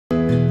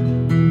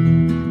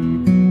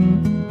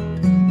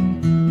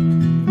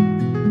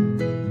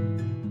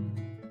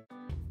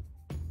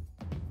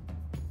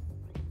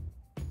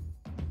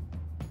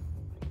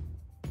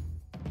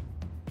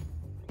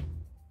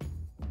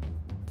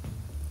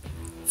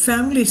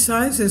family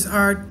sizes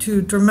are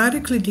to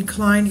dramatically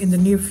decline in the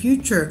near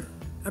future,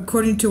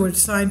 according to what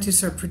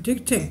scientists are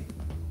predicting.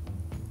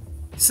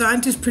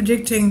 Scientists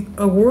predicting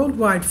a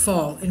worldwide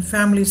fall in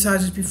family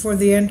sizes before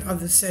the end of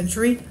the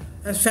century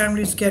as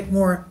families get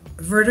more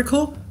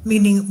vertical,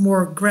 meaning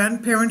more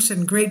grandparents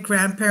and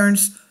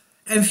great-grandparents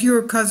and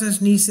fewer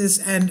cousins, nieces,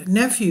 and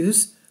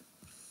nephews.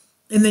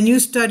 In the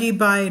new study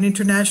by an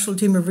international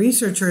team of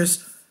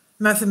researchers,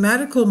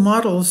 mathematical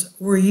models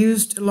were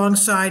used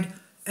alongside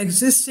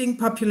existing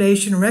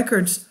population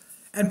records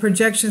and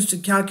projections to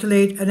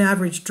calculate an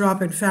average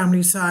drop in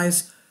family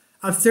size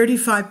of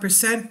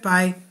 35%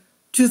 by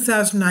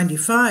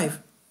 2095.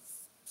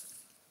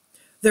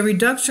 The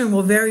reduction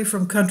will vary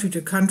from country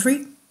to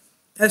country,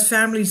 as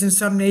families in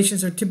some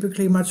nations are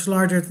typically much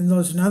larger than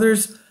those in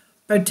others,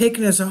 but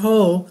taken as a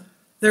whole,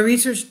 the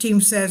research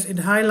team says it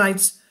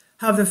highlights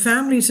how the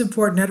family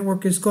support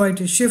network is going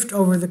to shift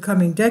over the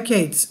coming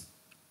decades.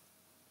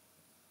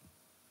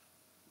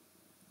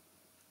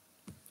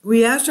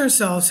 We asked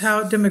ourselves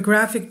how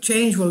demographic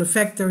change will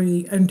affect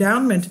the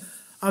endowment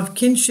of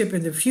kinship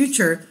in the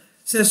future,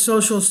 says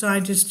social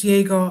scientist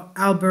Diego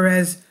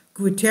Alvarez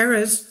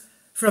Gutierrez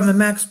from the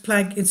Max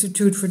Planck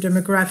Institute for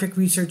Demographic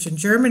Research in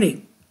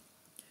Germany.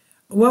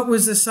 What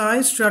was the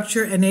size,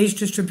 structure, and age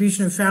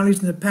distribution of families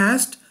in the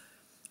past,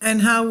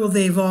 and how will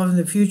they evolve in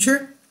the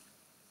future?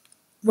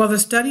 While the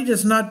study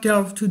does not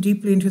delve too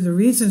deeply into the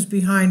reasons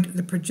behind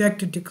the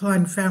projected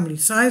decline in family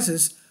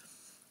sizes,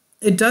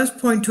 it does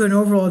point to an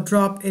overall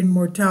drop in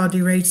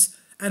mortality rates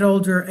at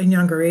older and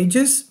younger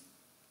ages.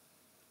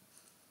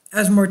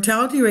 As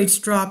mortality rates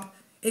drop,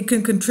 it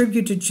can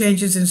contribute to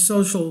changes in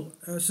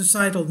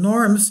societal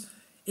norms,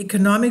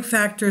 economic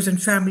factors,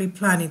 and family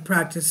planning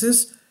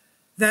practices.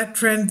 That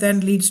trend then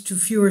leads to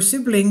fewer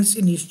siblings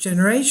in each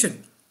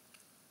generation.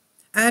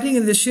 Adding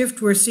in the shift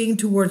we're seeing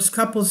towards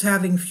couples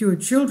having fewer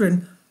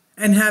children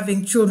and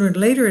having children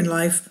later in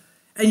life,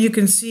 and you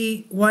can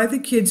see why the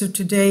kids of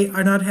today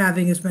are not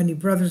having as many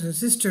brothers and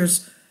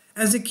sisters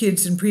as the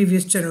kids in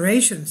previous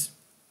generations.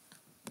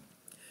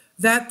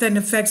 That then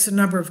affects the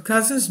number of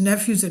cousins,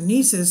 nephews, and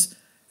nieces,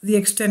 the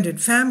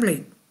extended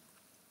family.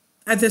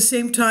 At the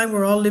same time,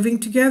 we're all living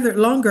together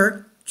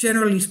longer,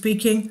 generally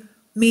speaking,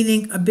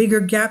 meaning a bigger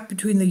gap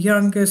between the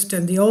youngest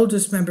and the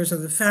oldest members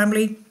of the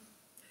family.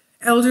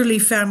 Elderly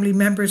family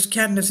members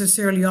can't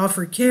necessarily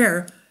offer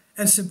care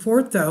and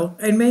support, though,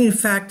 and may in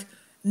fact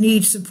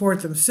need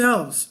support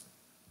themselves.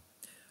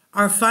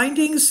 Our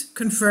findings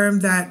confirm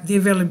that the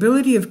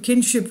availability of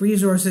kinship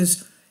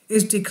resources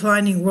is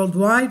declining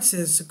worldwide,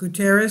 says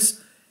Gutierrez.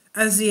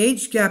 As the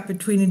age gap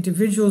between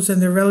individuals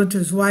and their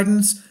relatives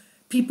widens,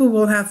 people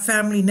will have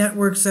family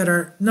networks that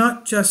are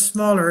not just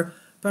smaller,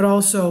 but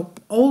also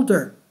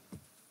older.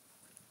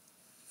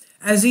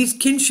 As these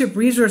kinship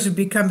resources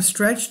become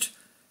stretched,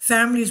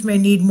 families may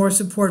need more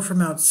support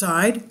from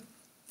outside.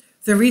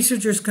 The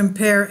researchers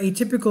compare a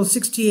typical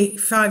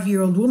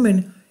 65-year-old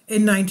woman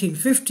in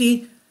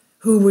 1950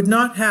 who would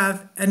not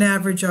have an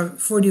average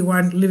of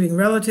 41 living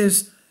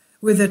relatives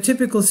with a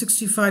typical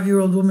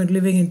 65-year-old woman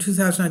living in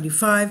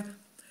 2095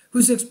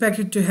 who's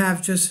expected to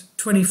have just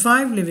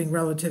 25 living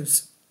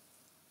relatives.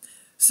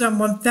 Some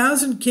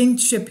 1,000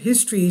 kinship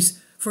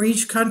histories for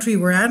each country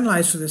were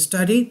analyzed for the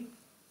study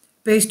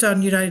based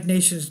on United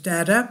Nations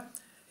data.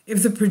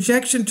 If the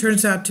projection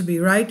turns out to be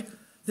right,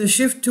 the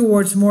shift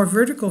towards more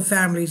vertical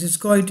families is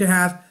going to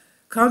have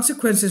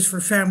consequences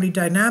for family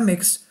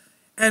dynamics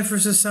and for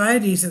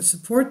societies that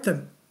support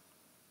them.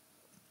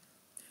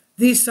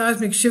 These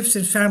seismic shifts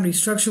in family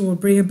structure will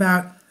bring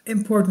about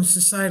important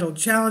societal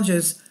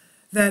challenges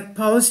that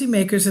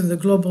policymakers in the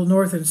global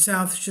North and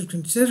South should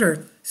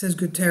consider, says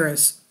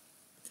Gutierrez.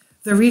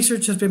 The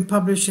research has been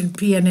published in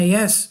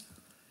PNAS,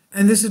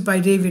 and this is by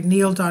David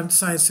Neild on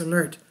Science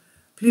Alert.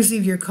 Please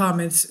leave your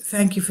comments.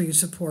 Thank you for your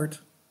support.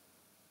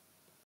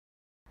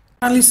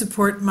 Kindly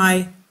support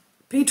my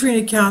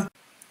Patreon account.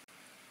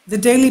 The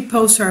daily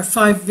posts are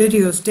 5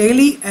 videos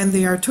daily, and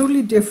they are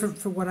totally different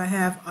from what I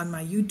have on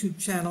my YouTube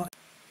channel.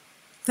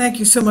 Thank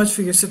you so much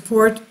for your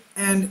support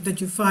and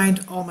that you find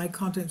all my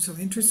content so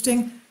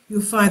interesting.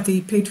 You'll find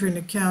the Patreon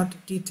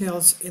account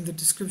details in the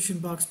description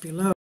box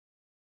below.